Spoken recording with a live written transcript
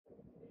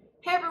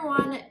Hey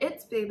everyone,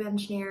 it's Babe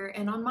Engineer,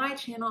 and on my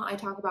channel I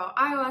talk about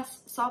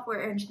iOS,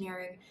 software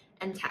engineering,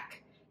 and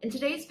tech. In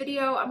today's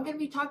video, I'm going to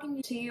be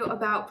talking to you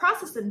about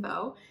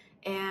ProcessInfo,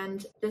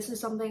 and this is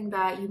something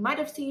that you might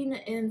have seen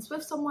in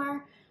Swift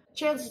somewhere.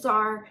 Chances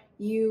are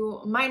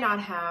you might not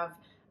have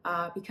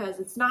because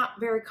it's not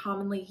very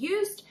commonly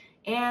used,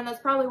 and that's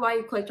probably why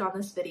you clicked on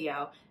this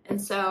video.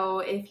 And so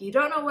if you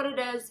don't know what it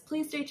is,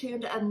 please stay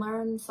tuned and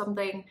learn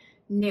something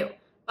new.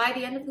 By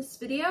the end of this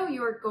video,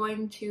 you are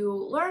going to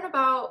learn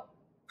about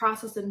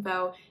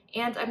ProcessInfo,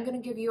 and I'm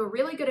going to give you a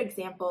really good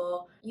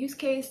example use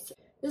case.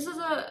 This is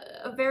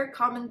a very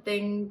common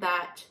thing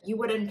that you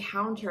would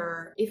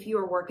encounter if you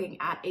are working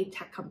at a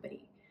tech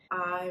company.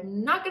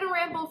 I'm not going to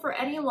ramble for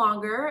any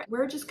longer.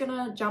 We're just going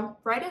to jump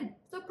right in.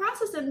 So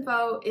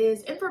ProcessInfo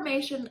is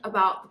information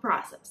about the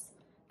process.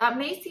 That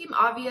may seem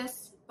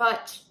obvious,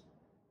 but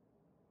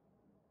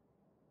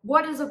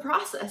what is a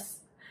process?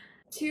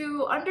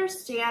 To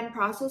understand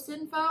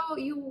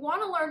ProcessInfo, you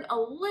want to learn a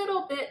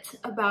little bit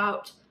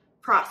about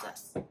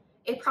process.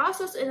 A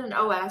process in an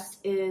OS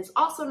is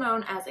also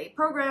known as a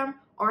program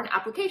or an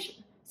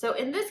application. So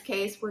in this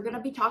case, we're going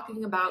to be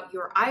talking about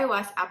your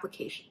iOS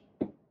application.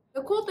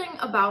 The cool thing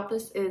about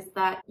this is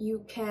that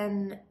you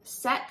can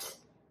set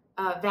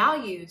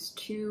values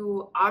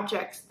to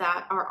objects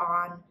that are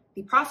on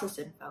the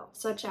ProcessInfo,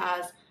 such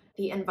as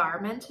the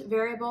environment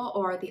variable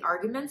or the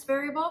arguments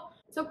variable.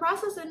 So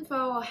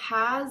ProcessInfo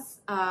has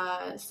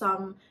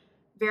some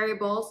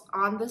variables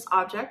on this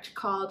object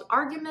called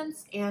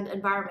arguments and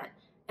environment.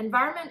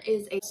 Environment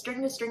is a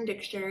string-to-string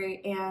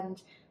dictionary,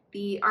 and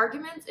the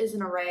arguments is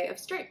an array of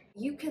string.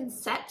 You can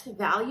set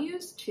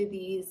values to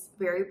these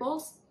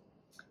variables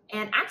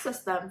and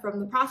access them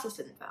from the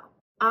ProcessInfo.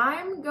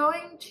 I'm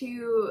going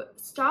to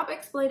stop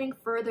explaining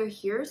further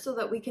here so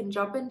that we can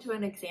jump into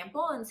an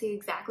example and see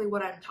exactly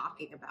what I'm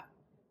talking about.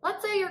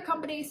 Let's say your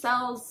company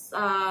sells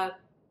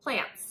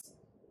plants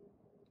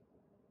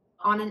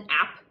on an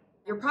app.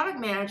 Your product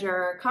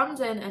manager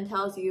comes in and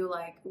tells you,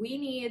 like, we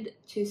need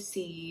to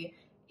see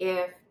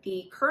if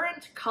the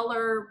current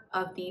color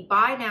of the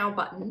buy now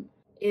button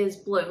is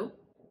blue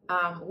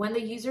when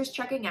the user's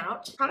checking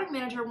out. Product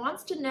manager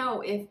wants to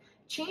know if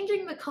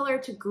changing the color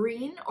to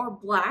green or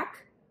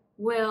black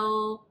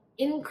will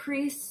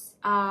increase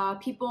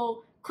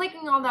people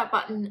clicking on that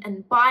button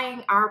and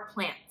buying our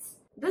plants.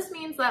 This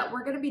means that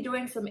we're going to be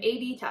doing some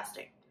A/B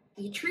testing.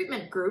 The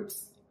treatment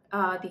groups,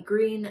 the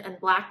green and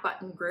black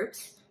button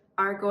groups,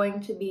 are going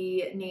to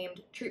be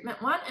named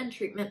Treatment 1 and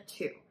Treatment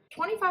 2.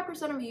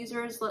 25% of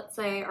users, let's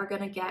say, are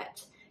going to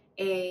get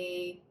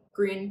a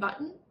green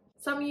button.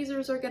 Some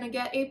users are going to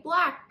get a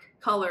black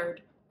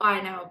colored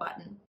Buy Now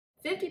button.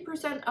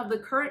 50% of the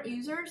current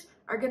users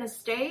are going to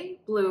stay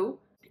blue,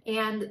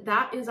 and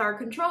that is our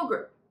control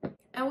group.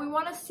 And we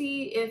want to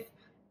see if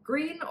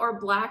green or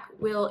black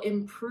will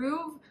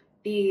improve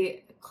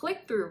the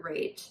click-through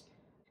rate.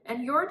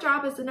 And your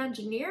job as an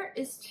engineer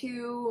is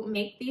to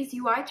make these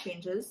UI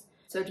changes,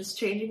 so just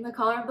changing the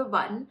color of the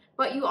button,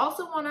 but you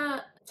also want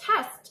to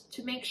test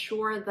to make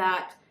sure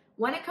that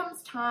when it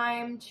comes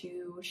time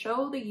to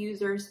show the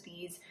users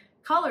these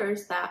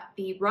colors, that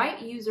the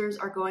right users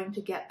are going to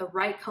get the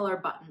right color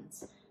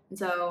buttons. And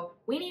so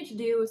we need to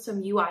do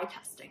some UI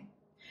testing.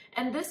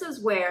 And this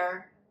is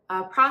where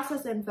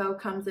ProcessInfo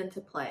comes into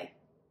play.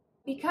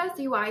 Because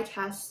UI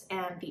tests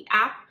and the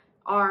app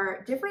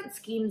are different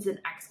schemes in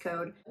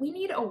Xcode, we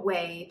need a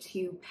way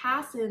to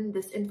pass in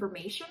this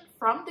information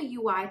from the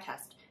UI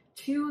test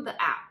to the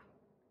app.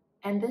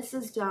 And this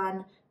is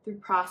done through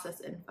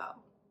ProcessInfo.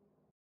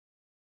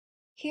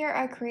 Here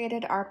I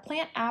created our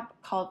plant app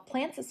called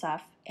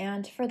ProcessInfo,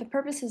 and for the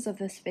purposes of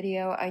this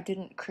video, I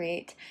didn't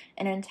create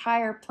an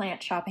entire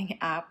plant shopping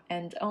app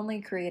and only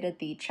created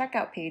the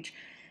checkout page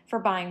for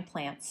buying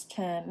plants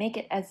to make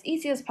it as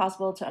easy as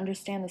possible to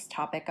understand this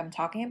topic I'm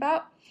talking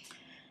about.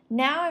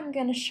 Now I'm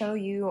going to show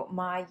you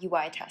my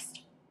UI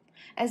test.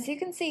 As you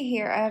can see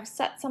here, I have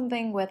set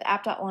something with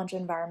app.launch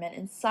environment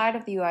inside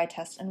of the UI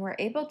test, and we're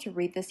able to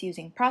read this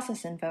using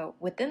ProcessInfo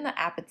within the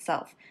app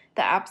itself,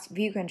 the app's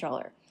view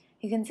controller.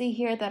 You can see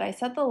here that I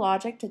set the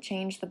logic to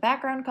change the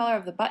background color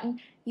of the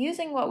button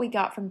using what we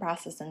got from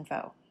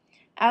ProcessInfo.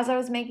 As I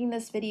was making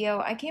this video,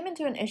 I came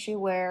into an issue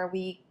where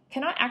we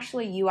cannot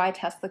actually UI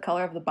test the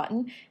color of the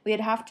button. We'd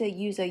have to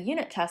use a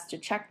unit test to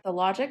check the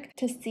logic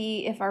to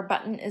see if our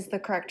button is the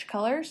correct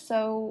color,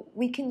 so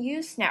we can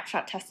use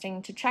Snapshot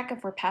Testing to check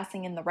if we're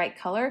passing in the right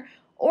color,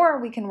 or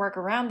we can work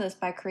around this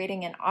by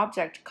creating an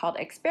object called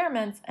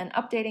experiments and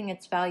updating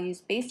its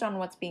values based on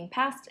what's being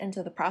passed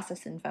into the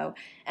ProcessInfo,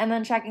 and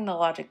then checking the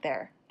logic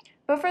there.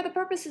 But for the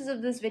purposes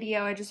of this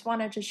video, I just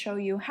wanted to show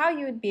you how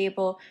you would be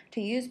able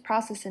to use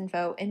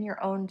ProcessInfo in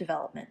your own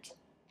development.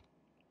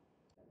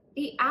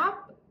 The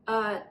app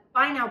Buy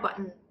Now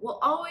button will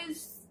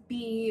always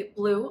be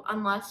blue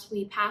unless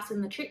we pass in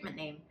the treatment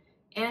name.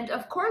 And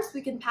of course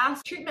we can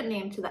pass treatment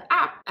name to the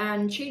app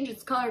and change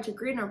its color to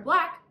green or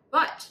black,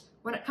 but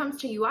when it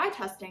comes to UI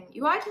testing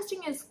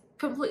is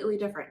completely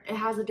different. It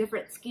has a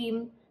different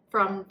scheme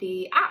from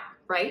the app,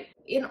 right?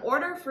 In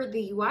order for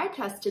the UI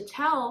test to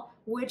tell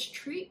which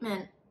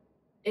treatment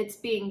it's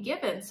being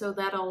given so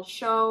that it'll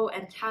show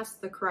and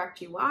test the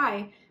correct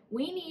UI,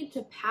 we need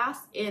to pass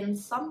in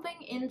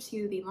something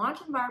into the launch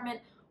environment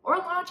or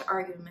launch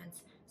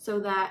arguments so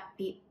that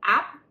the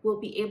app will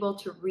be able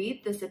to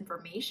read this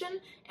information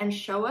and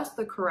show us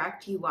the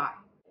correct UI.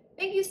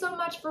 Thank you so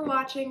much for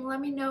watching.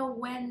 Let me know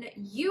when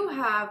you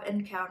have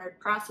encountered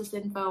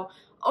ProcessInfo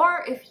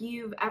or if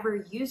you've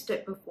ever used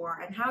it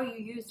before and how you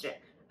used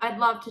it. I'd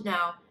love to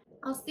know.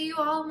 I'll see you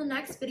all in the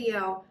next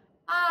video.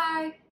 Bye!